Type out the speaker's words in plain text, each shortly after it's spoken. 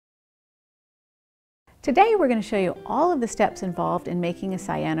Today we're going to show you all of the steps involved in making a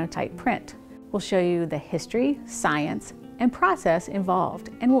cyanotype print. We'll show you the history, science, and process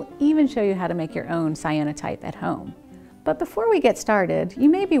involved, and we'll even show you how to make your own cyanotype at home. But before we get started, you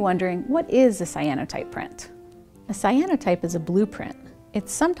may be wondering, what is a cyanotype print? A cyanotype is a blueprint.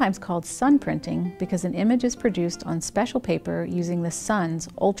 It's sometimes called sun printing because an image is produced on special paper using the sun's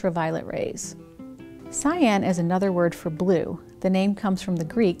ultraviolet rays. Cyan is another word for blue. The name comes from the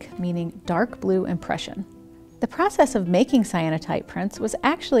Greek, meaning dark blue impression. The process of making cyanotype prints was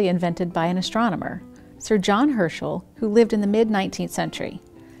actually invented by an astronomer, Sir John Herschel, who lived in the mid-19th century.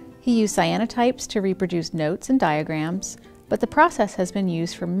 He used cyanotypes to reproduce notes and diagrams, but the process has been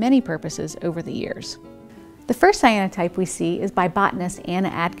used for many purposes over the years. The first cyanotype we see is by botanist Anna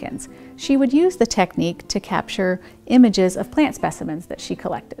Atkins. She would use the technique to capture images of plant specimens that she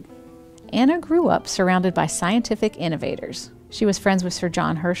collected. Anna grew up surrounded by scientific innovators. She was friends with Sir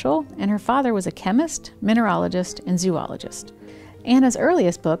John Herschel, and her father was a chemist, mineralogist, and zoologist. Anna's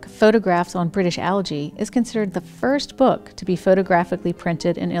earliest book, Photographs on British Algae, is considered the first book to be photographically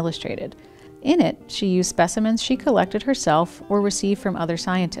printed and illustrated. In it, she used specimens she collected herself or received from other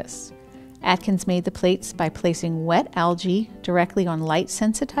scientists. Atkins made the plates by placing wet algae directly on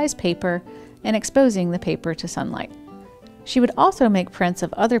light-sensitized paper and exposing the paper to sunlight. She would also make prints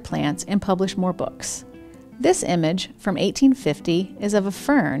of other plants and publish more books. This image from 1850 is of a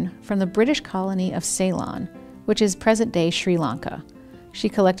fern from the British colony of Ceylon, which is present-day Sri Lanka. She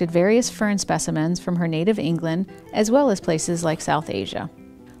collected various fern specimens from her native England, as well as places like South Asia.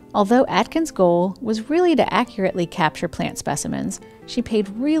 Although Atkins' goal was really to accurately capture plant specimens, she paid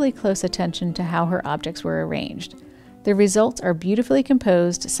really close attention to how her objects were arranged. The results are beautifully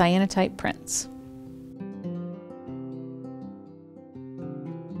composed cyanotype prints.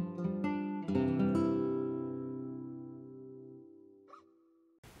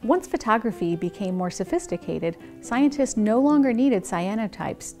 Once photography became more sophisticated, scientists no longer needed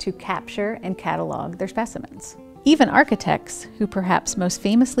cyanotypes to capture and catalog their specimens. Even architects, who perhaps most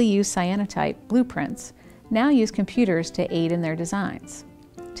famously use cyanotype blueprints, now use computers to aid in their designs.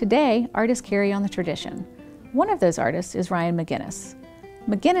 Today, artists carry on the tradition. One of those artists is Ryan McGinnis.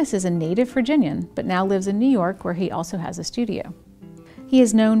 McGinnis is a native Virginian, but now lives in New York, where he also has a studio. He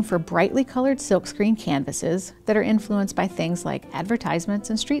is known for brightly colored silkscreen canvases that are influenced by things like advertisements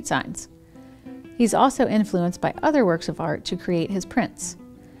and street signs. He's also influenced by other works of art to create his prints.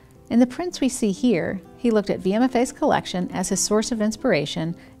 In the prints we see here, he looked at VMFA's collection as his source of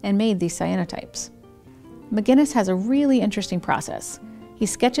inspiration and made these cyanotypes. McGinnis has a really interesting process. He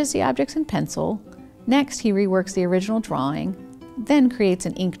sketches the objects in pencil, next he reworks the original drawing, then creates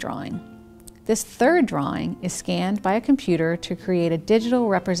an ink drawing. This third drawing is scanned by a computer to create a digital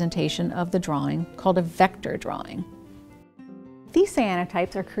representation of the drawing called a vector drawing. These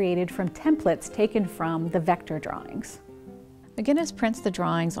cyanotypes are created from templates taken from the vector drawings. McGinnis prints the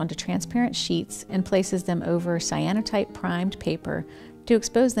drawings onto transparent sheets and places them over cyanotype primed paper to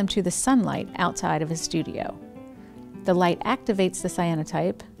expose them to the sunlight outside of his studio. The light activates the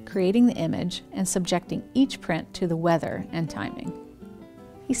cyanotype, creating the image and subjecting each print to the weather and timing.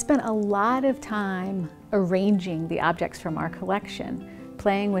 He spent a lot of time arranging the objects from our collection,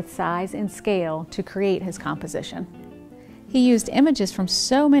 playing with size and scale to create his composition. He used images from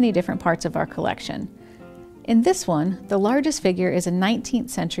so many different parts of our collection. In this one, the largest figure is a 19th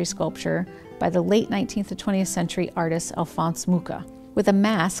century sculpture by the late 19th to 20th century artist Alphonse Mucha, with a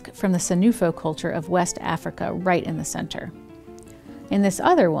mask from the Sanufo culture of West Africa right in the center. In this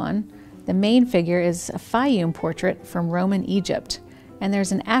other one, the main figure is a Fayum portrait from Roman Egypt, and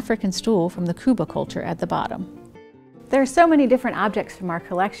there's an African stool from the Kuba culture at the bottom. There are so many different objects from our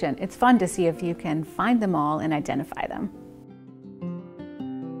collection, it's fun to see if you can find them all and identify them.